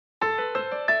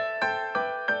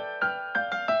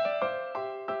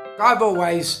I've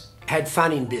always had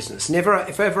fun in business. Never,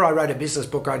 if ever I wrote a business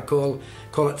book, I'd call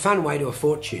it Fun Way to a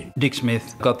Fortune. Dick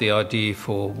Smith got the idea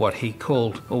for what he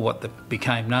called, or what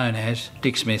became known as,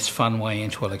 Dick Smith's Fun Way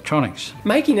into Electronics.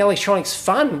 Making electronics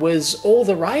fun was all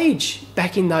the rage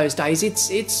back in those days.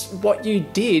 It's what you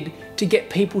did to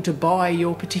get people to buy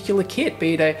your particular kit,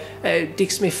 be it a Dick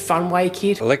Smith Funway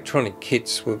kit. Electronic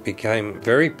kits became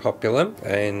very popular,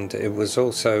 and it was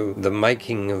also the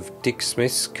making of Dick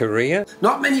Smith's career.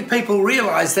 Not many people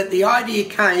realise that the idea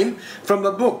came from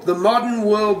a book, the Modern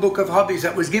World Book of Hobbies,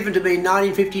 that was given to me in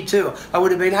 1952. I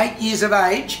would have been 8 years of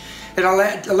age. It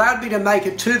allowed me to make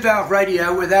a 2-valve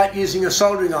radio without using a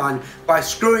soldering iron by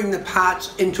screwing the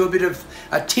parts into a bit of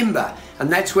timber.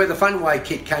 And that's where the Funway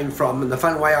kit came from, and the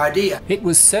Funway idea. It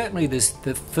was certainly the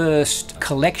first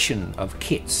collection of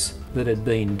kits that had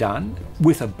been done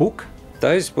with a book.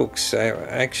 Those books are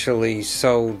actually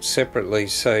sold separately,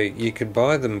 so you could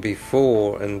buy them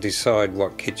before and decide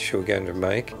what kits you were going to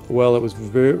make. Well, it was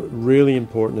really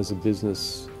important as a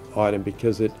business item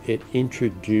because it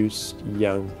introduced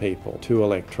young people to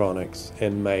electronics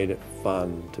and made it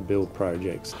fun to build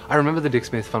projects. I remember the Dick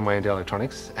Smith Funway into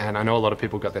electronics, and I know a lot of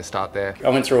people got their start there. I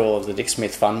went through all of the Dick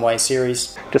Smith Funway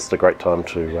series. Just a great time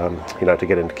to, to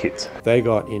get into kits. They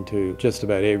got into just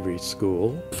about every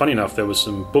school. Funny enough, there was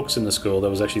some books in the school.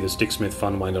 There was actually this Dick Smith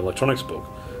Funway into Electronics book,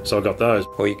 so I got those.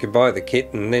 Or you could buy the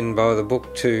kit and then buy the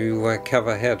book to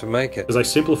cover how to make it. Because they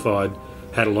simplified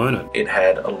how to learn it. It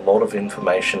had a lot of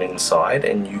information inside,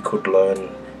 and you could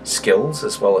learn skills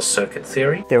as well as circuit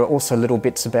theory. There were also little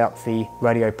bits about the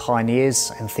radio pioneers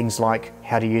and things like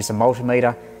how to use a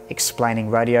multimeter, explaining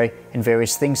radio and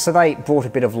various things, so they brought a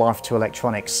bit of life to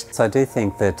electronics. So I do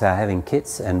think that having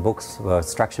kits and books, or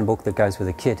instruction book that goes with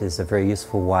a kit, is a very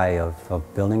useful way of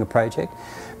building a project,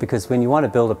 because when you want to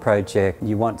build a project,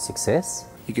 you want success.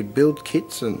 You could build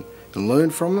kits and learn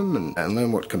from them and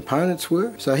learn what components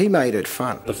were, so he made it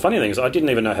fun. The funny thing is I didn't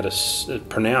even know how to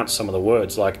pronounce some of the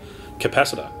words, like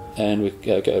capacitor. And we'd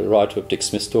go ride to a Dick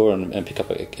Smith store and pick up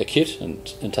a kit and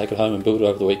take it home and build it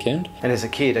over the weekend. And as a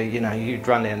kid, you'd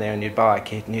run down there and you'd buy a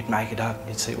kit and you'd make it up and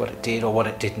you'd see what it did or what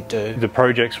it didn't do. The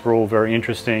projects were all very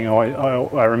interesting.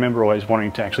 I remember always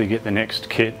wanting to actually get the next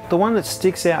kit. The one that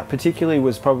sticks out particularly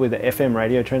was probably the FM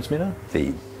radio transmitter.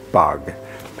 The bug,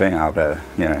 being able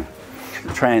to,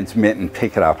 transmit and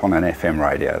pick it up on an FM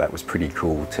radio, that was pretty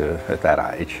cool at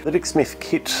that age. The Dick Smith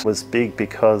kit was big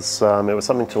because it was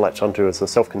something to latch onto as a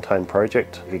self-contained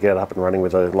project. You could get up and running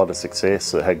with a lot of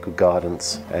success, it had good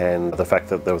guidance, and the fact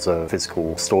that there was a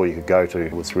physical store you could go to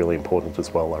was really important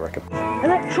as well, I reckon.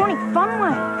 Electronic Funway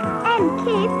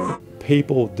and kits.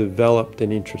 People developed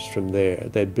an interest from there.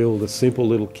 They'd build a simple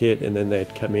little kit and then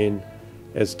they'd come in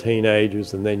as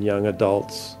teenagers and then young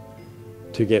adults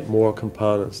to get more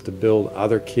components to build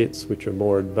other kits which are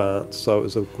more advanced. So it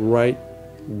was a great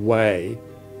way,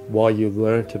 while you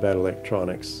learnt about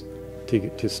electronics,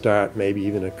 to start maybe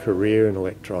even a career in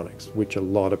electronics, which a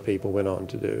lot of people went on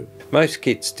to do. Most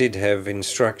kits did have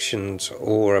instructions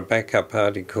or a backup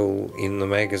article in the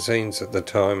magazines at the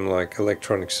time, like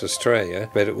Electronics Australia,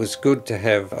 but it was good to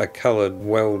have a coloured,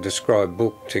 well-described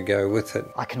book to go with it.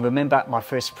 I can remember my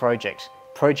first project,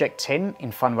 Project 10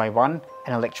 in Funway 1,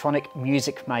 an electronic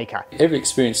music maker. Every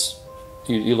experience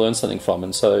you learn something from,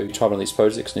 and so you try one of these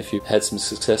projects, and if you had some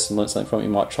success and learned something from it, you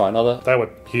might try another. They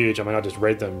were huge. I mean, I just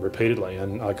read them repeatedly,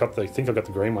 and I think I got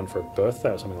the green one for a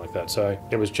birthday or something like that. So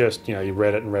it was just, you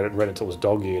read it and read it and read it until it was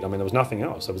dog-eared. I mean, there was nothing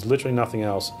else. There was literally nothing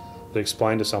else that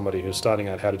explained to somebody who's starting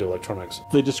out how to do electronics.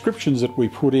 The descriptions that we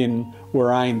put in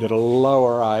were aimed at a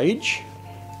lower age,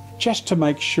 just to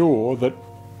make sure that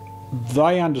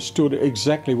they understood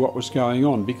exactly what was going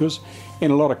on, because in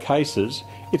a lot of cases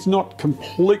it's not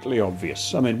completely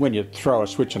obvious. I mean, when you throw a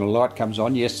switch and a light comes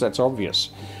on, yes, that's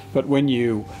obvious, but when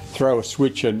you throw a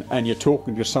switch and you're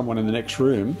talking to someone in the next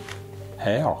room,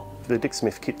 how? The Dick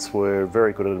Smith kits were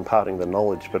very good at imparting the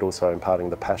knowledge, but also imparting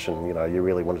the passion. You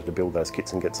really wanted to build those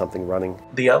kits and get something running.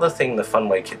 The other thing the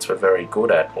Funway kits were very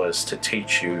good at was to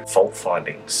teach you fault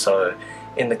finding. So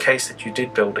in the case that you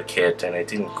did build a kit and it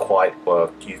didn't quite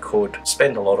work, you could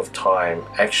spend a lot of time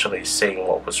actually seeing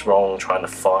what was wrong, trying to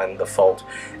find the fault,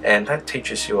 and that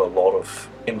teaches you a lot of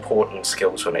important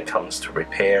skills when it comes to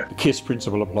repair. The KISS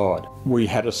principle applied. We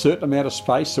had a certain amount of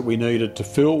space that we needed to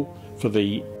fill for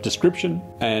the description,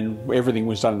 and everything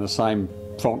was done in the same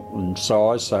font and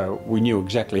size, so we knew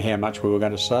exactly how much we were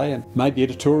going to say and made the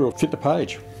editorial fit the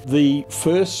page. The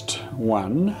first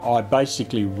one I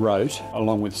basically wrote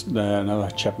along with another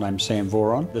chap named Sam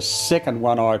Voron. The second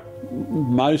one I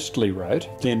mostly wrote.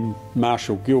 Then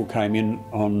Marshall Gill came in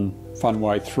on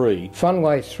Funway 3.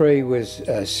 Funway 3 was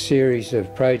a series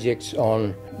of projects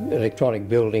on electronic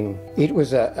building, it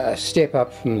was a step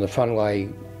up from the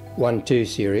Funway 1-2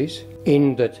 series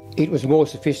in that it was more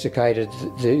sophisticated.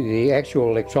 The actual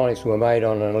electronics were made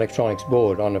on an electronics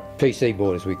board, on a PC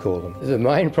board as we call them. The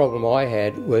main problem I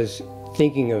had was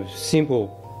thinking of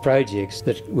simple projects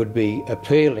that would be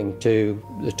appealing to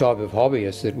the type of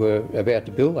hobbyists that were about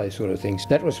to build those sort of things.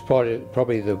 That was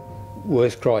probably the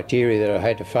worst criteria that I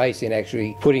had to face in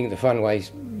actually putting the Funway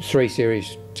 3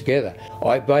 series together.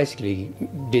 I basically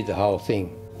did the whole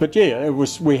thing. But yeah,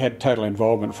 we had total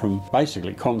involvement from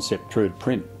basically concept through to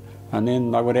print. And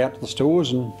then they went out to the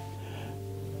stores and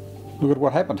look at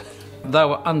what happened. They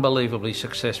were unbelievably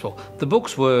successful. The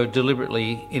books were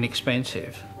deliberately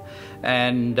inexpensive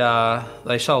and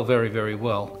they sold very, very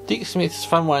well. Dick Smith's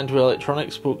Funway into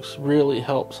Electronics books really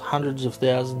helps hundreds of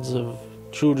thousands of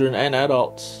children and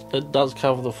adults. It does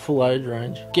cover the full age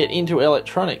range. Get into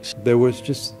electronics. There was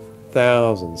just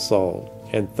thousands sold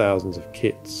and thousands of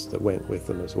kits that went with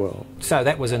them as well. So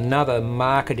that was another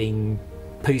marketing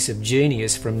piece of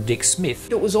genius from Dick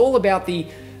Smith. It was all about the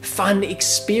fun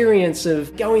experience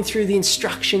of going through the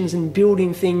instructions and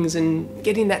building things and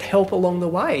getting that help along the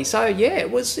way. So yeah,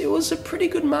 it was a pretty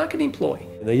good marketing ploy.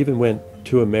 And they even went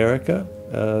to America.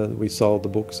 We sold the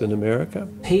books in America.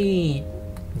 He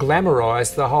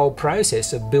glamorised the whole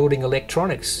process of building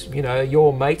electronics. You know,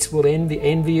 your mates will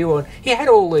envy you. And he had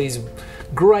all these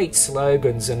great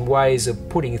slogans and ways of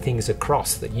putting things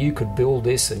across that you could build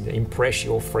this and impress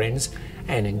your friends.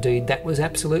 And indeed, that was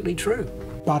absolutely true.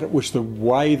 But it was the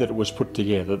way that it was put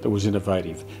together that was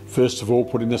innovative. First of all,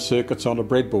 putting the circuits onto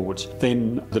breadboards,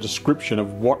 then the description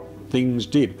of what things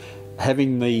did.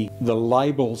 Having the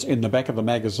labels in the back of the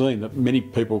magazine that many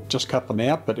people just cut them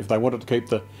out, but if they wanted to keep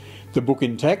the book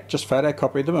intact, just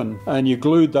photocopied them and you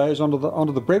glued those onto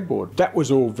the breadboard. That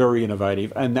was all very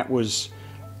innovative, and that was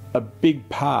a big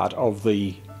part of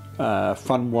the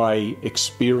Funway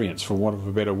experience, for want of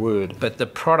a better word. But the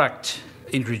product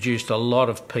introduced a lot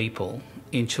of people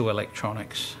into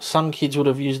electronics. Some kids would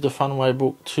have used the Funway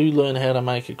book to learn how to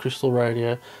make a crystal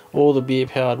radio or the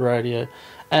beer-powered radio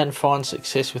and find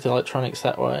success with electronics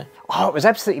that way. Oh, it was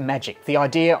absolutely magic. The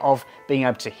idea of being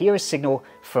able to hear a signal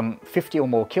from 50 or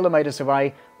more kilometres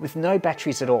away with no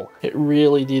batteries at all. It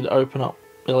really did open up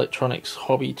electronics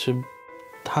hobby to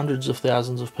hundreds of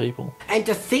thousands of people. And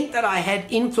to think that I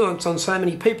had influence on so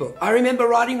many people. I remember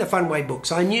writing the Funway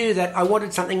books. I knew that I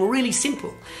wanted something really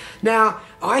simple. Now,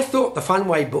 I thought the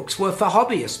Funway books were for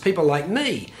hobbyists, people like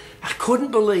me. I couldn't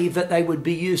believe that they would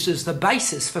be used as the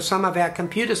basis for some of our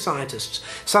computer scientists,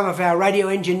 some of our radio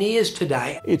engineers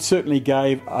today. It certainly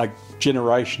gave a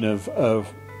generation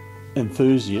of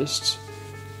enthusiasts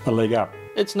a leg up.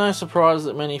 It's no surprise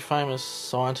that many famous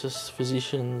scientists,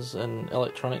 physicians and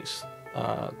electronics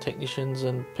technicians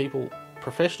and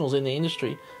professionals in the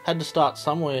industry had to start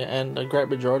somewhere, and a great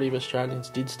majority of Australians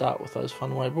did start with those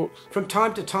Funway books. From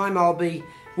time to time I'll be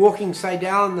walking, say,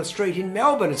 down the street in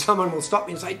Melbourne and someone will stop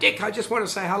me and say, Dick, I just want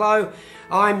to say hello.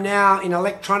 I'm now in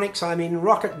electronics, I'm in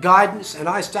rocket guidance, and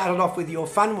I started off with your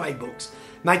Funway books.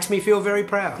 Makes me feel very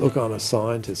proud. Look, I'm a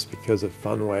scientist because of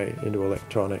Funway into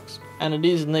electronics. And it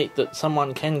is neat that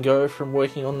someone can go from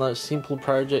working on those simple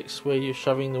projects where you're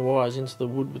shoving the wires into the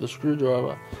wood with a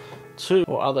screwdriver to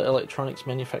or other electronics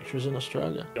manufacturers in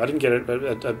Australia. I didn't get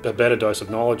a better dose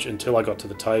of knowledge until I got to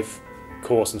the TAFE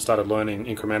course and started learning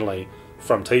incrementally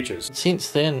from teachers.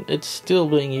 Since then, it's still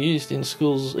being used in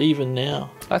schools even now.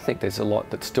 I think there's a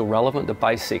lot that's still relevant. The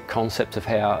basic concepts of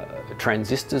how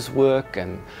transistors work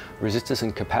and resistors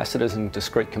and capacitors and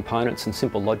discrete components and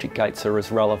simple logic gates are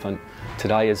as relevant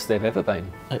today as they've ever been.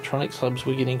 Electronics labs,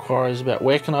 we get inquiries about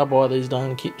where can I buy these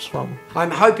darn kits from.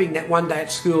 I'm hoping that one day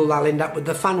at school they'll end up with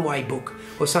the Funway book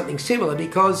or something similar,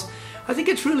 because I think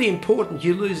it's really important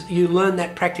you learn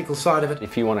that practical side of it.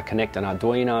 If you want to connect an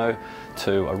Arduino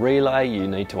to a relay, you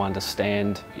need to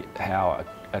understand how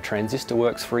a transistor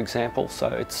works, for example. So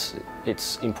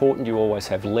it's important you always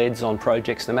have LEDs on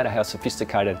projects, no matter how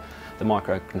sophisticated the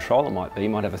microcontroller might be. You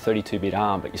might have a 32-bit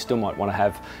ARM, but you still might want to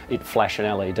have it flash an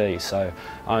LED. So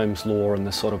Ohm's law and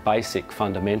the sort of basic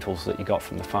fundamentals that you got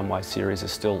from the Funway series are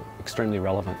still extremely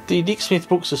relevant. The Dick Smith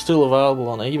books are still available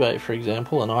on eBay, for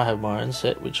example, and I have my own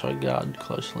set which I guard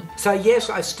closely. So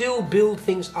yes, I still build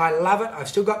things. I love it. I've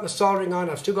still got my soldering iron.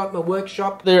 I've still got my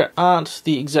workshop. There aren't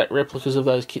the exact replicas of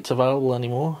those kits available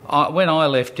anymore. When I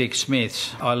left Dick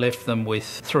Smith's, I left them with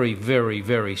 3 very,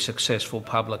 very successful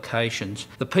publications.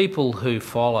 The people who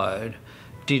followed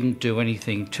didn't do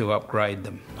anything to upgrade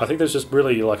them. I think there's just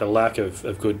really like a lack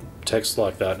of good text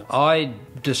like that. I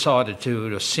decided to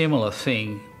do a similar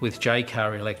thing with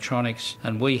JCAR electronics,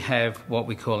 and we have what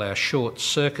we call our short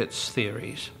circuits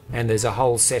theories. And there's a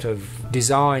whole set of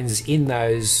designs in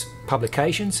those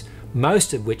publications,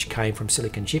 most of which came from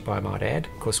Silicon Chip, I might add.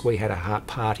 Of course, we had a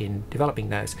part in developing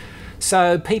those.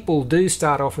 So people do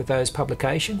start off with those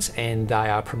publications, and they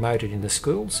are promoted in the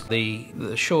schools.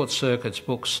 The short circuits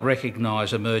books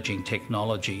recognise emerging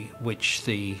technology, which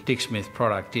the Dick Smith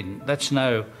product didn't. That's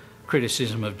no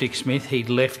criticism of Dick Smith. He'd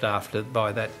left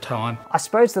by that time. I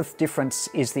suppose the difference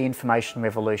is the information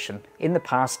revolution. In the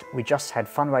past, we just had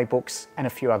Funway books and a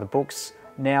few other books.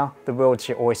 Now, the world's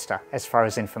your oyster as far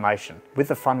as information. With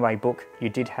the Funway book, you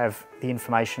did have the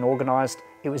information organised.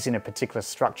 It was in a particular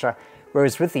structure.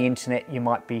 Whereas with the internet, you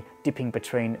might be dipping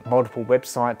between multiple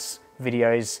websites,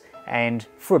 videos, and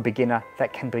for a beginner,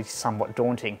 that can be somewhat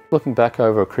daunting. Looking back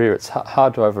over a career, it's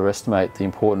hard to overestimate the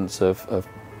importance of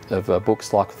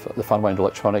books like the Funway into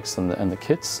Electronics and the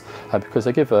kits, because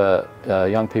they give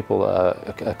young people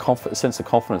a sense of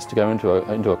confidence to go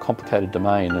into a complicated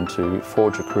domain and to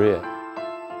forge a career.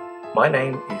 My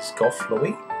name is Goff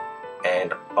Louis,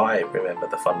 and I remember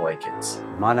the Funway kits.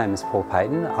 My name is Paul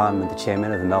Payton. I'm the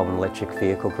chairman of the Melbourne Electric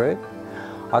Vehicle Group.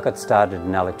 I got started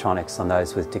in electronics on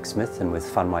those with Dick Smith and with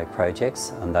Funway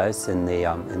projects on those in the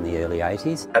early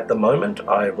 80s. At the moment,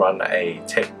 I run a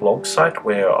tech blog site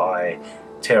where I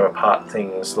tear apart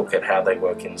things, look at how they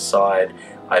work inside.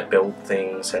 I build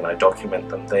things and I document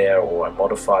them there, or I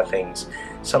modify things.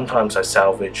 Sometimes I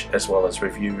salvage as well as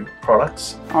review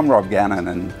products. I'm Rob Gannon,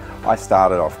 and I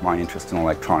started off my interest in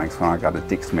electronics when I got a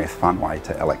Dick Smith Funway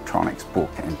to Electronics book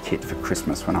and kit for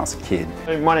Christmas when I was a kid.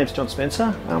 My name's John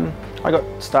Spencer. I got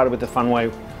started with the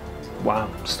Funway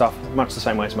stuff much the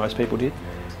same way as most people did.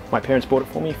 My parents bought it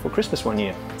for me for Christmas one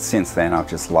year. Since then I've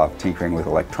just loved tinkering with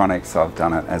electronics. I've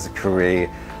done it as a career.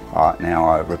 Now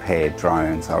I repair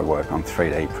drones, I work on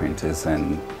 3D printers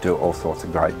and do all sorts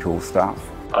of great cool stuff.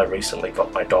 I recently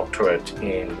got my doctorate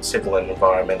in civil and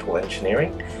environmental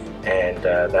engineering, and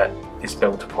that is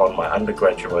built upon my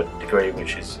undergraduate degree,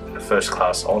 which is a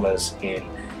first-class honours in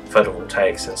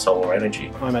photovoltaics and solar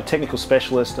energy. I'm a technical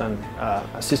specialist and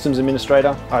a systems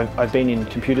administrator. I've been in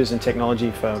computers and technology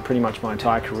for pretty much my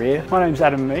entire career. My name's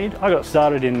Adam Mead. I got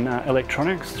started in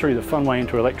electronics through the Funway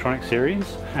into Electronics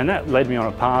series, and that led me on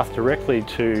a path directly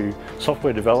to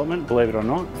software development, believe it or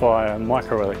not, via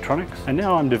microelectronics. And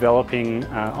now I'm developing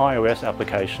iOS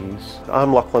applications.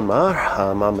 I'm Lachlan Marr.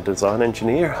 I'm a design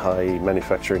engineer. I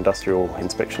manufacture industrial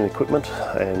inspection equipment,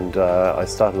 and I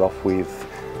started off with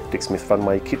Dick Smith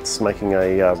Funway kits, making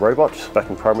a robot back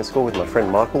in primary school with my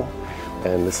friend Michael,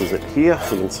 and this is it here.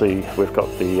 You can see we've got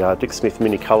the Dick Smith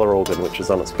mini colour organ, which is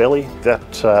on its belly.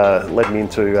 That led me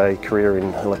into a career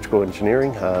in electrical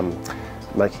engineering,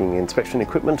 making inspection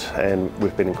equipment, and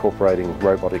we've been incorporating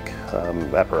robotic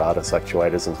apparatus,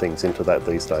 actuators and things into that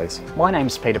these days. My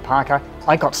name's Peter Parker.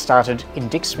 I got started in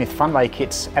Dick Smith Funway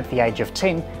kits at the age of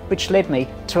 10, which led me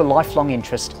to a lifelong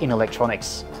interest in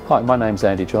electronics. Hi, my name's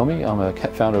Andy Jelmy. I'm a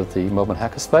founder of the Melbourne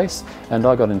Hackerspace, and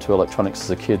I got into electronics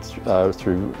as a kid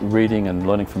through reading and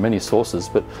learning from many sources,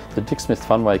 but the Dick Smith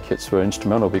Funway kits were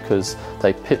instrumental because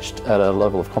they pitched at a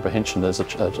level of comprehension as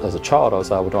a child I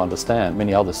was able to understand.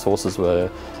 Many other sources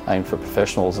were aimed for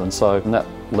professionals, and that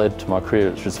led to my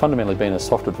career, which has fundamentally been a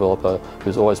software developer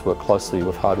who's always worked closely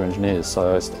with hardware engineers.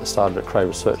 So I started at Cray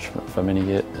Research for many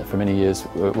years,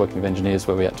 working with engineers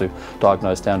where we had to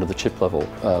diagnose down to the chip level.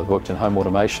 Worked in home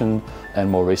automation,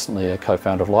 and more recently a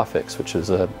co-founder of LifeX, which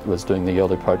was doing the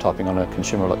early prototyping on a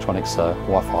consumer electronics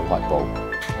Wi-Fi light bulb.